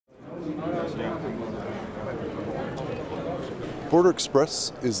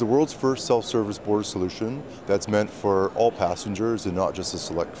BorderXpress is the world's first self-service border solution that's meant for all passengers and not just a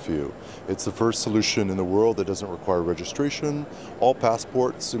select few. It's the first solution in the world that doesn't require registration. All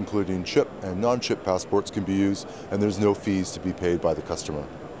passports, including chip and non-chip passports, can be used, and there's no fees to be paid by the customer.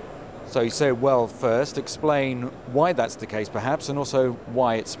 So you say, well, first explain why that's the case perhaps, and also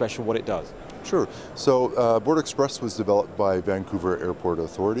why it's special, what it does. Sure. So BorderXpress was developed by Vancouver Airport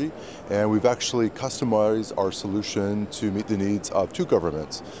Authority, and we've actually customized our solution to meet the needs of two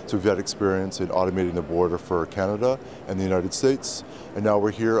governments. So we've had experience in automating the border for Canada and the United States, and now we're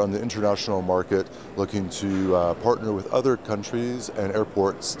here on the international market looking to partner with other countries and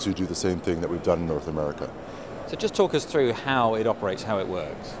airports to do the same thing that we've done in North America. So just talk us through how it operates, how it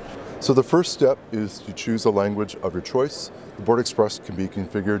works. So the first step is to choose a language of your choice. The BorderXpress can be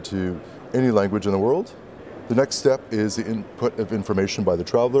configured to any language in the world. The next step is the input of information by the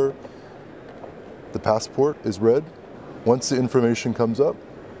traveler. The passport is read. Once the information comes up,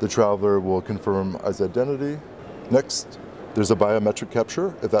 the traveler will confirm his identity. Next, there's a biometric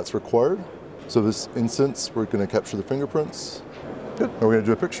capture if that's required. So this instance, we're going to capture the fingerprints. Good. Now we're going to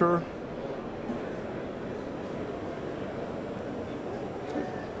do a picture.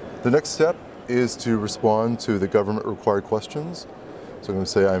 The next step is to respond to the government required questions. So I'm going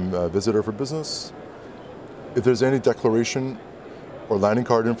to say I'm a visitor for business. If there's any declaration or landing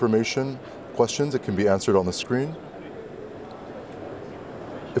card information, questions, it can be answered on the screen.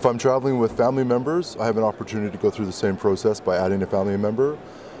 If I'm traveling with family members, I have an opportunity to go through the same process by adding a family member.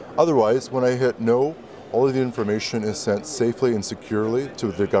 Otherwise, when I hit no, all of the information is sent safely and securely to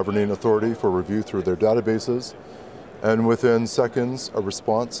the governing authority for review through their databases. And within seconds, a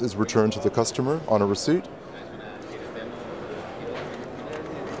response is returned to the customer on a receipt.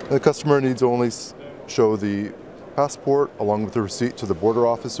 The customer needs only show the passport along with the receipt to the border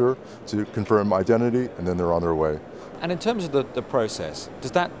officer to confirm identity, and then they're on their way. And in terms of the process,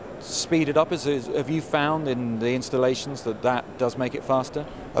 does that speed it up? Have you found in the installations that that does make it faster?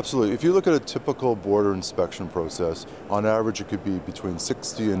 Absolutely. If you look at a typical border inspection process, on average it could be between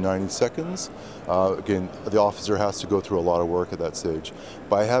 60 and 90 seconds. Again, the officer has to go through a lot of work at that stage.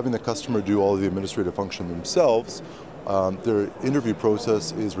 By having the customer do all of the administrative function themselves, their interview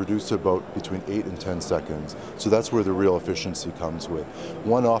process is reduced to about between 8 and 10 seconds. So that's where the real efficiency comes with.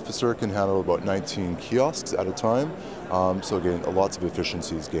 One officer can handle about 19 kiosks at a time. So again, lots of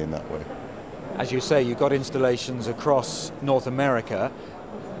efficiencies gained that way. As you say, you've got installations across North America.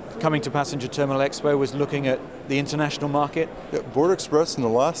 Coming to Passenger Terminal Expo was looking at the international market. Yeah, BorderXpress in the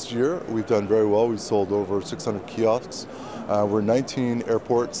last year, we've done very well. We've sold over 600 kiosks. We're 19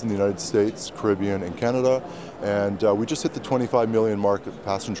 airports in the United States, Caribbean, and Canada, and we just hit the 25 million mark of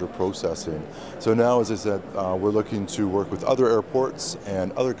passenger processing. So now, as I said, we're looking to work with other airports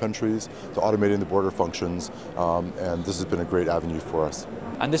and other countries to automating the border functions, and this has been a great avenue for us.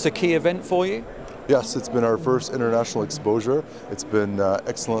 And this is a key event for you? Yes, it's been our first international exposure. It's been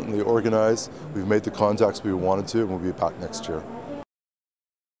excellently organized. We've made the contacts we wanted to, and we'll be back next year.